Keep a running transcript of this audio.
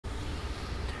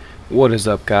What is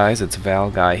up, guys? It's Val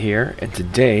Guy here, and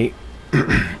today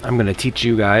I'm going to teach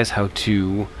you guys how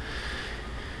to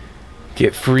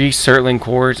get free Surtling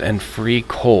cores and free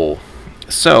coal.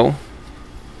 So,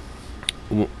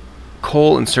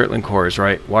 coal and Surtling cores,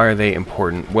 right? Why are they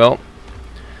important? Well,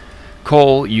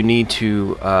 coal, you need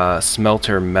to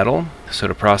smelter metal, so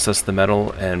to process the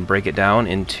metal and break it down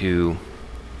into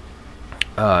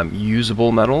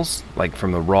usable metals, like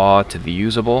from the raw to the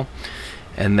usable.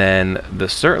 And then the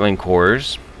Surtling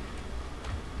cores,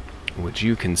 which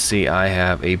you can see I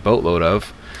have a boatload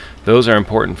of, those are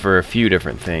important for a few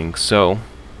different things. So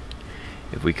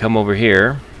if we come over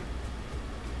here,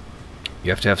 you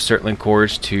have to have Surtling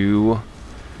cores to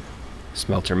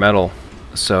smelter metal.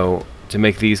 So to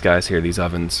make these guys here, these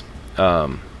ovens,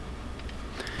 and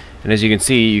as you can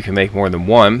see, you can make more than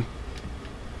one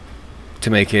to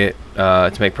make it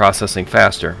to make processing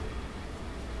faster.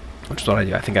 Which is what I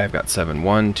do. I think I've got 7.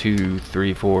 1, 2,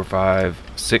 3, 4, 5,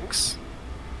 6.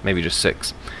 Maybe just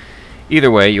 6.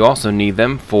 Either way, you also need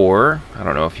them for, I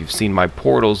don't know if you've seen my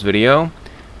portals video,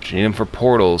 but you need them for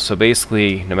portals. So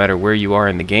basically, no matter where you are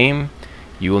in the game,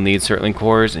 you will need Surtling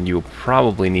cores, and you will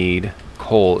probably need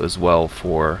coal as well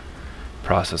for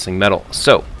processing metal.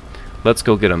 So, let's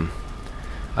go get them.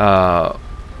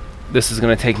 This is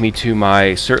going to take me to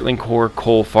my Surtling core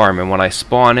coal farm, and when I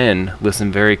spawn in,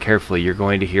 listen very carefully. You're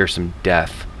going to hear some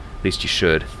death. At least you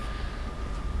should.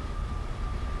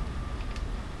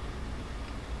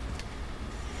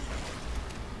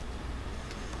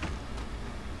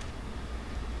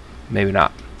 Maybe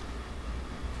not.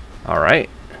 Alright,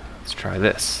 let's try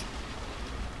this.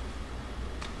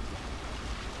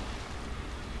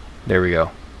 There we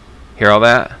go. Hear all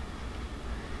that?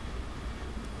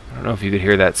 I don't know if you could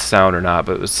hear that sound or not,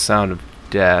 but it was the sound of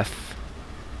death.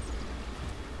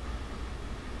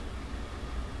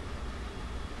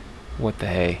 What the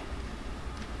hey?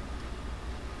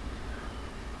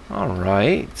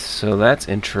 Alright, so that's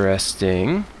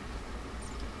interesting.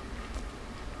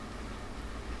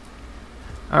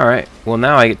 Alright, well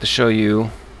now I get to show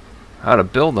you how to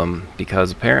build them, because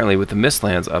apparently with the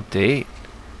Mistlands update...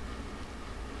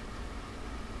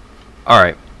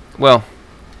 Alright, well...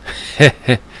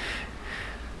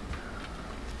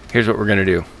 Here's what we're going to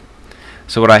do.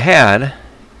 So what I had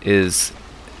is,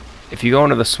 if you go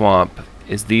into the swamp,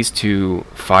 is these two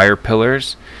fire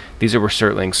pillars. These are where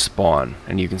Surtlings spawn.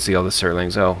 And you can see all the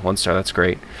Surtlings. Oh, 1 star, that's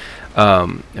great.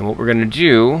 And what we're going to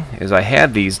do is I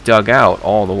had these dug out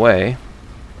all the way.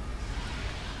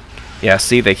 Yeah,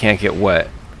 see, they can't get wet.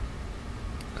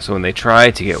 So when they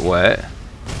try to get wet,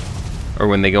 or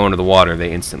when they go into the water,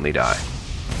 they instantly die.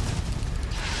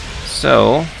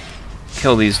 So,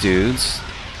 kill these dudes.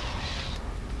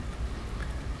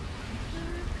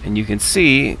 And you can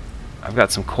see I've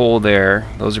got some coal there.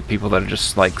 Those are people that are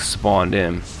just like spawned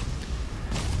in.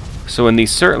 So when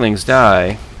these Surtlings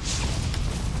die,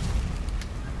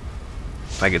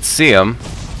 if I could see them,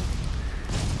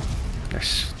 they're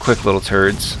quick little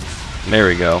turds. There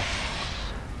we go.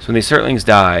 So when these Surtlings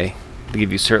die, they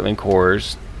give you Surtling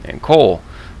cores and coal.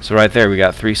 So right there we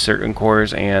got 3 Surtling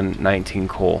cores and 19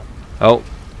 coal. Oh,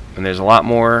 and there's a lot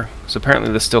more. So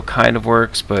apparently this still kind of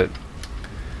works, but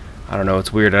I don't know,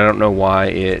 it's weird. I don't know why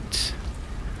it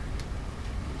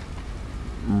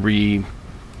raised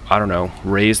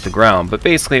the ground. But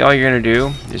basically all you're going to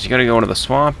do is you're going to go into the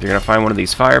swamp, you're going to find one of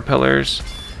these fire pillars,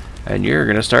 and you're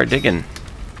going to start digging.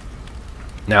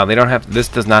 Now this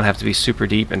does not have to be super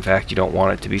deep. In fact, you don't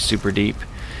want it to be super deep.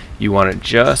 You want it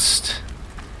just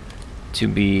to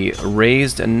be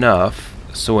raised enough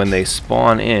so when they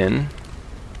spawn in,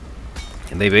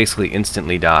 they basically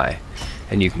instantly die.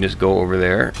 And you can just go over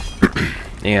there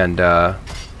and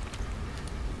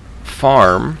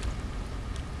farm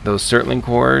those Surtling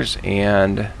cores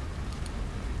and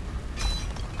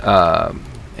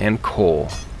coal.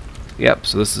 Yep,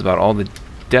 so this is about all the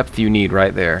depth you need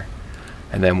right there.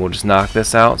 And then we'll just knock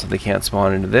this out so they can't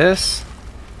spawn into this.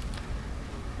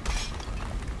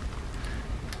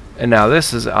 And now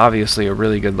this is obviously a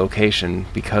really good location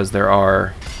because there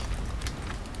are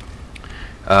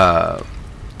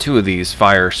 2 of these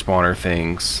fire spawner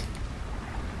things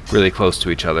really close to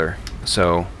each other.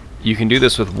 So you can do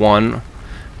this with 1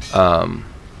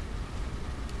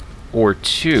 or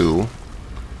 2,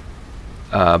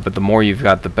 but the more you've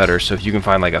got the better. So if you can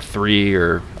find like a 3,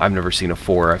 or I've never seen a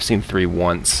 4, I've seen 3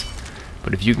 once,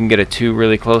 but if you can get a 2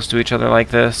 really close to each other like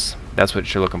this, that's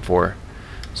what you're looking for.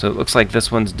 So it looks like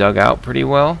this one's dug out pretty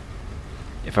well.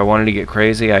 If I wanted to get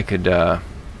crazy, I could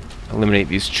eliminate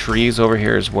these trees over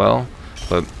here as well,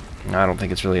 but I don't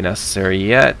think it's really necessary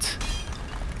yet.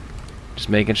 Just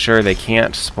making sure they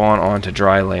can't spawn onto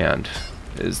dry land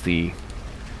is the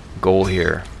goal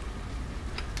here.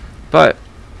 But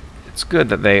it's good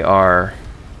that they are...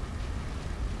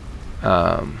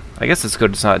 I guess it's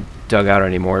good it's not dug out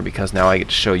anymore, because now I get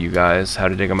to show you guys how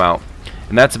to dig them out.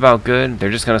 And that's about good.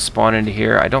 They're just going to spawn into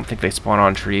here. I don't think they spawn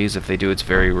on trees. If they do, it's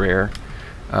very rare.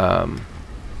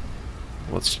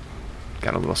 Let's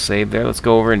got a little save there. Let's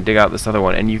go over and dig out this other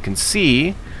one. And you can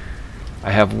see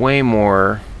I have way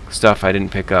more stuff I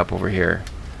didn't pick up over here.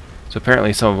 So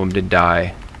apparently some of them did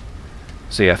die.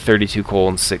 So yeah, 32 coal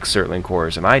and 6 Surtling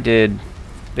cores. And I did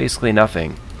basically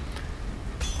nothing.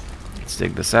 Let's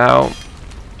dig this out.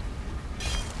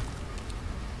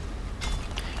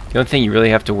 The only thing you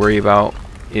really have to worry about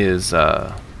is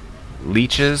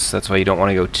leeches. That's why you don't want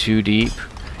to go too deep.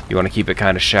 You want to keep it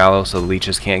kind of shallow so the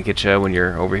leeches can't get you when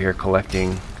you're over here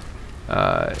collecting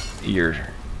your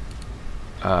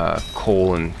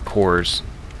coal and cores.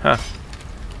 Huh.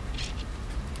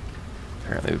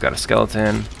 Apparently we've got a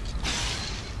skeleton.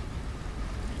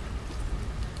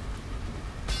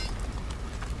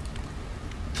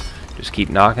 Just keep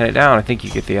knocking it down. I think you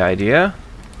get the idea.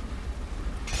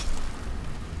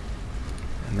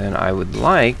 And then I would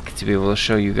like to be able to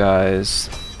show you guys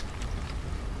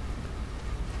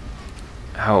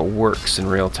how it works in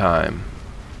real time.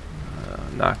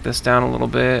 Knock this down a little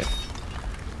bit.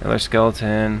 Another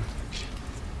skeleton.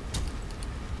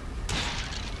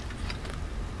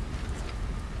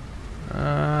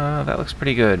 That looks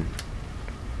pretty good.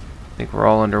 I think we're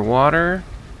all underwater.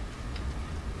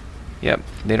 Yep,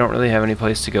 they don't really have any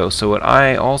place to go. So what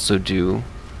I also do,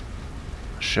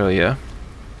 I'll show you.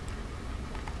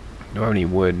 Do I have any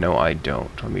wood? No, I don't.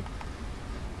 I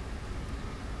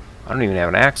don't even have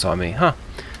an axe on me. Huh.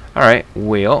 Alright,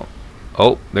 well.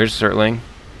 Oh, there's Surtling.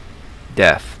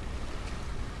 Death.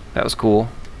 That was cool.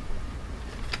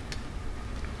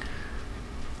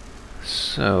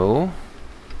 So,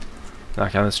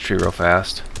 knock down this tree real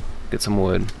fast. Get some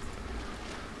wood.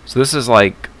 So this is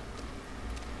like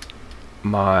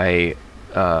my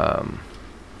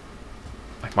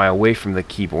my away from the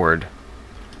keyboard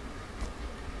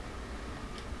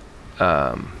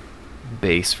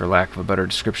base, for lack of a better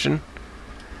description.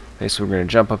 Okay, so we're going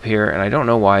to jump up here, and I don't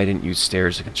know why I didn't use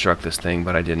stairs to construct this thing,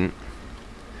 but I didn't.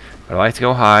 But I like to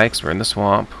go high because we're in the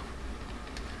swamp.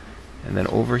 And then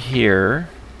over here,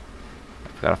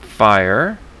 I've got a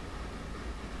fire.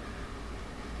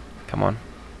 Come on.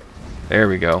 There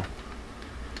we go.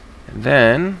 And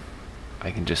then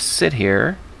I can just sit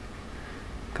here,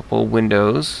 a couple of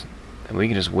windows, and we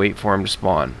can just wait for him to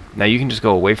spawn. Now you can just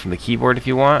go away from the keyboard if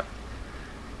you want.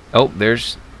 Oh,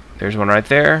 there's one right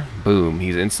there. Boom,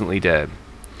 he's instantly dead.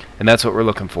 And that's what we're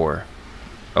looking for.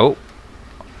 Oh,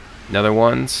 another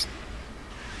one's.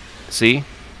 See?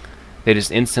 They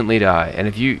just instantly die. And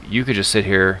if you could just sit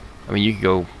here, I mean,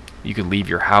 you could leave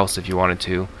your house if you wanted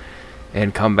to,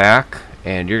 and come back,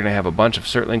 and you're gonna have a bunch of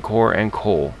Surtling core and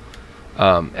coal.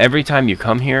 Every time you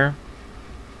come here,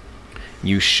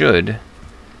 you should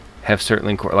have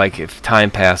Surtling core. Like if time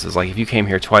passes, like if you came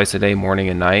here twice a day, morning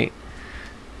and night.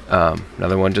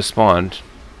 Another one just spawned.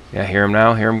 Yeah, hear him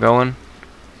now? Hear him going?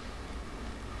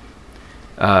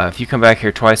 If you come back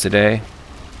here twice a day,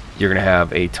 you're going to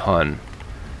have a ton.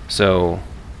 So,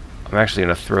 I'm actually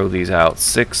going to throw these out.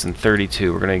 6 and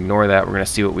 32. We're going to ignore that. We're going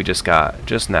to see what we just got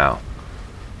just now.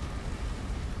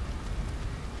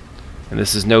 And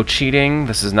this is no cheating.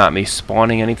 This is not me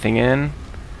spawning anything in.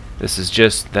 This is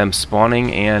just them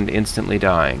spawning and instantly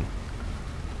dying.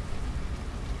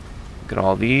 Look at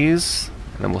all these.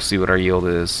 And then we'll see what our yield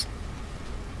is.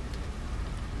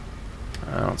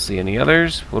 I don't see any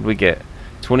others. What did we get?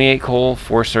 28 coal,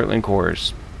 4 Surtling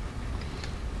cores.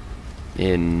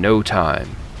 In no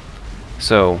time.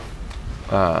 So,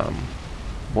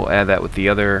 we'll add that with the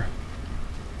other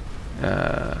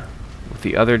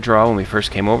draw when we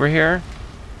first came over here.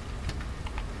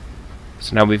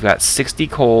 So now we've got 60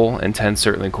 coal and 10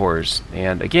 Surtling cores.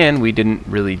 And again, we didn't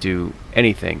really do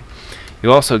anything.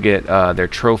 You'll also get their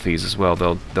trophies as well.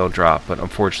 They'll drop, but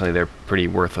unfortunately they're pretty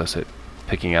worthless at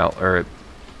picking out or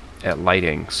at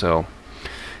lighting. So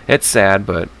it's sad,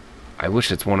 but I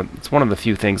wish it's one of the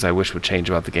few things I wish would change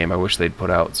about the game. I wish they'd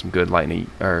put out some good lightning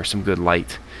or some good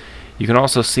light. You can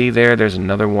also see there's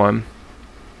another one,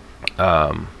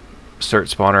 Cert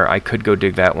spawner. I could go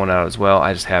dig that one out as well.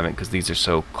 I just haven't because these are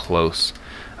so close.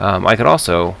 I could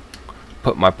also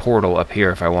put my portal up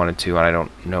here if I wanted to, and I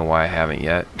don't know why I haven't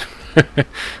yet.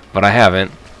 But I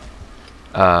haven't.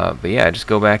 But yeah, just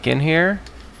go back in here,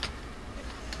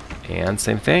 and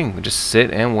same thing. We just sit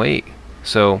and wait.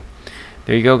 So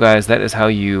there you go, guys. That is how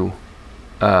you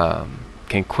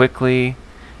can quickly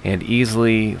and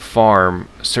easily farm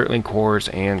Surtling cores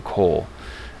and coal.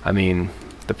 I mean,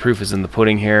 the proof is in the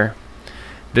pudding here.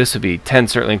 This would be 10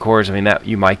 Surtling cores. I mean, that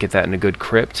you might get that in a good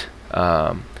crypt,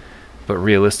 but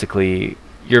realistically,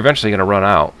 you're eventually going to run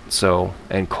out. So,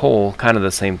 and coal, kind of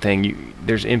the same thing.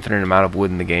 There's infinite amount of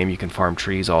wood in the game. You can farm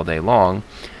trees all day long,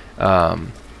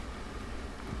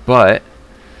 but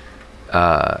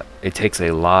it takes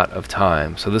a lot of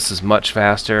time. So this is much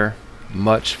faster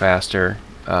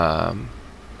to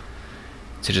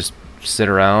just sit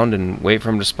around and wait for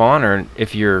them to spawn. Or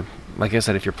if you're, like I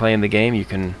said, if you're playing the game, you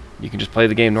can just play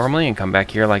the game normally and come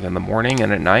back here like in the morning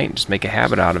and at night and just make a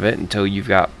habit out of it until you've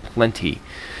got plenty.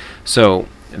 So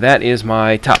that is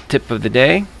my top tip of the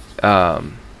day.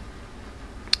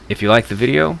 If you like the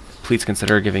video, please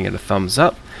consider giving it a thumbs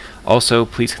up. Also,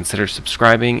 please consider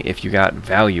subscribing if you got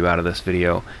value out of this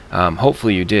video.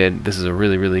 Hopefully you did. This is a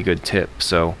really good tip,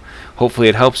 so hopefully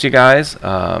it helps you guys.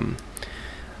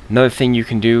 Another thing you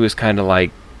can do is kind of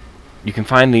like, you can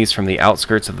find these from the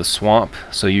outskirts of the swamp,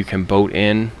 so you can boat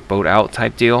in, boat out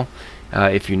type deal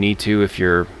if you need to, if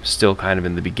you're still kind of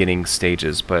in the beginning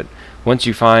stages. But once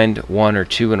you find 1 or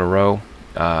 2 in a row,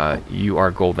 you are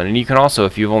golden. And you can also,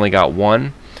 if you've only got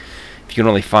one, if you can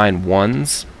only find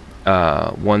ones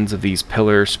of these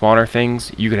pillar spawner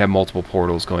things, you could have multiple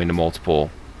portals going to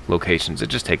multiple locations. It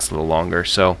just takes a little longer.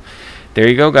 So there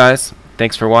you go, guys.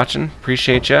 Thanks for watching.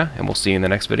 Appreciate ya, and we'll see you in the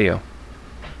next video.